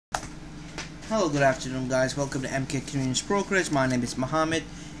Hello, good afternoon guys, welcome to MK Convenience Brokerage. My name is Mohammed.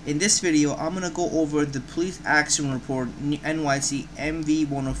 In this video, I'm going to go over the Police Accident Report NYC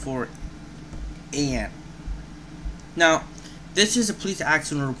MV104AN. Now, this is a police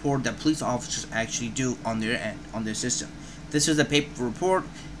accident report that police officers actually do on their end, on their system. This is a paper report.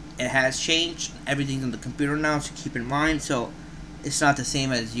 It has changed. Everything's on the computer now, so keep in mind, so it's not the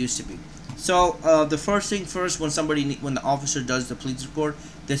same as it used to be. So the first thing first, when the officer does the police report,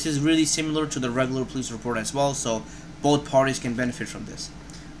 this is really similar to the regular police report as well, so both parties can benefit from this.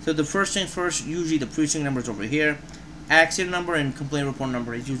 So the first thing first, usually the precinct number is over here. Accident number and complaint report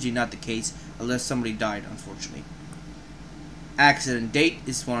number is usually not the case unless somebody died, unfortunately. Accident date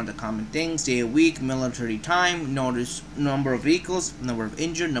is one of the common things. Day of week, military time, notice number of vehicles, number of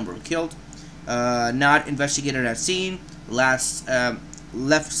injured, number of killed. Not investigated at scene. Last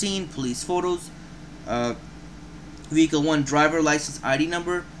left scene, police photos. Vehicle 1 driver license ID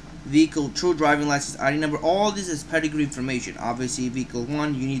number. Vehicle 2 driving license ID number. All this is pedigree information. Obviously, vehicle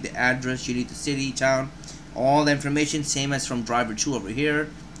 1, you need the address, you need the city, town, all the information, same as from driver 2 over here.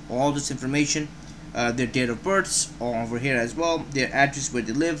 All this information. Their date of births all over here as well. Their address where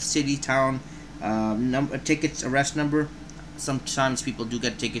they live, city, town, number, tickets, arrest number. Sometimes people do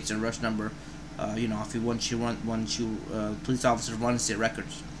get tickets and arrest number. If police officer runs their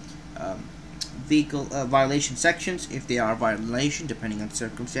records. Vehicle violation sections, if they are violation, depending on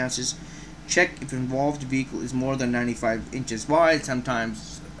circumstances. Check if involved vehicle is more than 95 inches wide.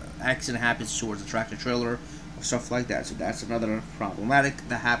 Sometimes accident happens towards a tractor trailer or stuff like that, so that's another problematic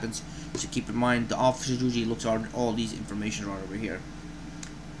that happens. So keep in mind, the officers usually looks at all these information right over here.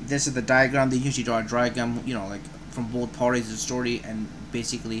 This is the diagram. They usually draw a diagram, like from both parties of the story, and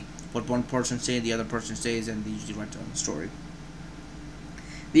basically what one person says, the other person says, and they usually write down the story.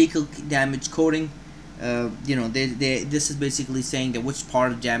 Vehicle damage coding. This is basically saying that which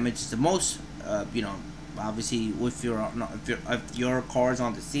part of damage is the most. Obviously, if your car is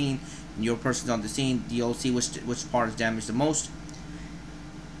on the scene and your person's on the scene, you'll see which part is damaged the most.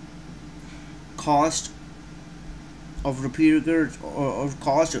 Cost of repairs or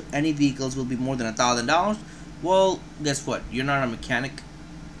cost of any vehicles will be more than $1,000. Well, guess what? You're not a mechanic,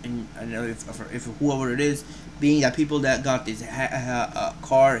 and if whoever it is, being that people that got this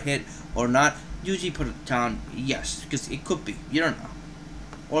car hit or not, usually put it down yes, because it could be, you don't know,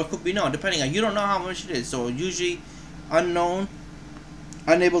 or it could be no, depending on, you don't know how much it is. So usually unknown,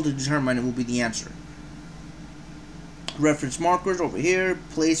 unable to determine, it will be the answer. Reference markers over here,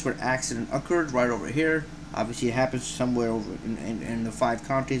 place where accident occurred right over here. Obviously it happens somewhere over in the 5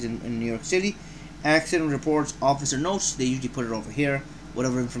 counties in New York City. Accident reports, officer notes, they usually put it over here,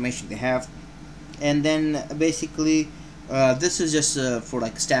 whatever information they have. And then basically this is just for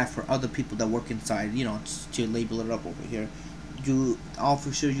like staff or other people that work inside, to label it up over here.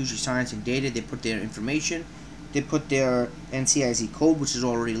 Officers usually signs and date it, they put their information, they put their NCIC code, which is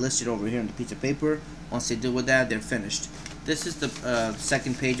already listed over here on the piece of paper. Once they do with that, they're finished. This is the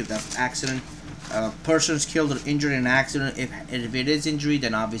second page of the accident. Persons killed or injured in an accident. If it is injury,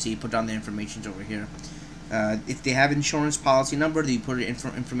 then obviously you put down the information over here. If they have insurance policy number, then you put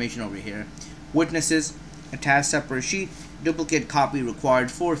information over here. Witnesses, attach separate sheet. Duplicate copy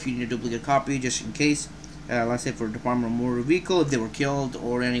required for, if you need a duplicate copy, just in case. Let's say for Department of Motor Vehicle, if they were killed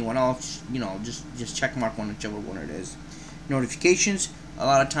or anyone else, just check mark one, whichever one it is. Notifications. A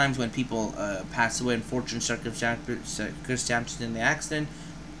lot of times when people pass away in unfortunate circumstances in the accident,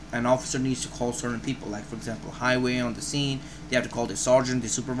 an officer needs to call certain people, like for example highway on the scene, they have to call the sergeant, the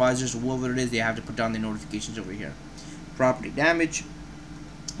supervisors, whoever it is, they have to put down the notifications over here. Property damage,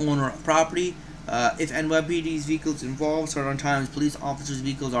 owner of property, if NYPD's vehicles involved, certain times police officers'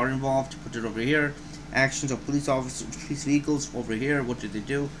 vehicles are involved, put it over here. Actions of police officers, police vehicles over here, what do they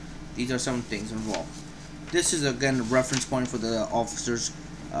do? These are some things involved. This is again a reference point for the officers.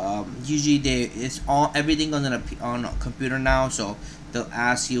 Usually everything on a computer now, so they'll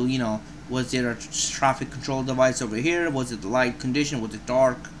ask you, was there a traffic control device over here? Was it the light condition? Was it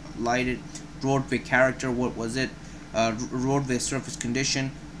dark, lighted? Roadway character, what was it? Roadway surface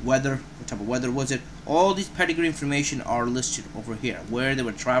condition, weather, what type of weather was it? All these pedigree information are listed over here. Where they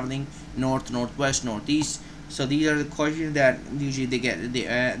were traveling, north, northwest, northeast. So these are the questions that usually they get.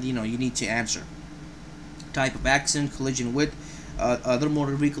 You need to answer. Type of accident, collision with other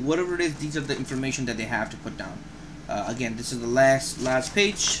motor vehicle, whatever it is. These are the information that they have to put down. Again, this is the last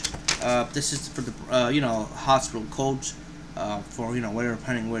page. This is for the hospital codes for whatever,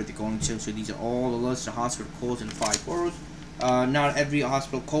 depending where they're going to. So these are all the list of hospital codes in 5 boroughs. Not every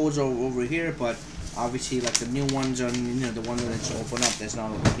hospital codes are over here, but obviously like the new ones are the one that you open up, that's not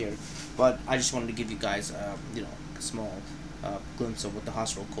over here. But I just wanted to give you guys a small glimpse of what the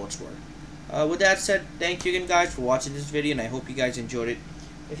hospital codes were. With that said, thank you again guys for watching this video, and I hope you guys enjoyed it.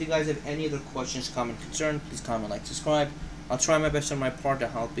 If you guys have any other questions, comment, concern, please comment, like, subscribe. I'll try my best on my part to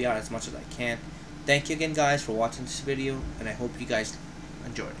help you out as much as I can. Thank you again guys for watching this video, and I hope you guys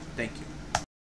enjoyed it. Thank you.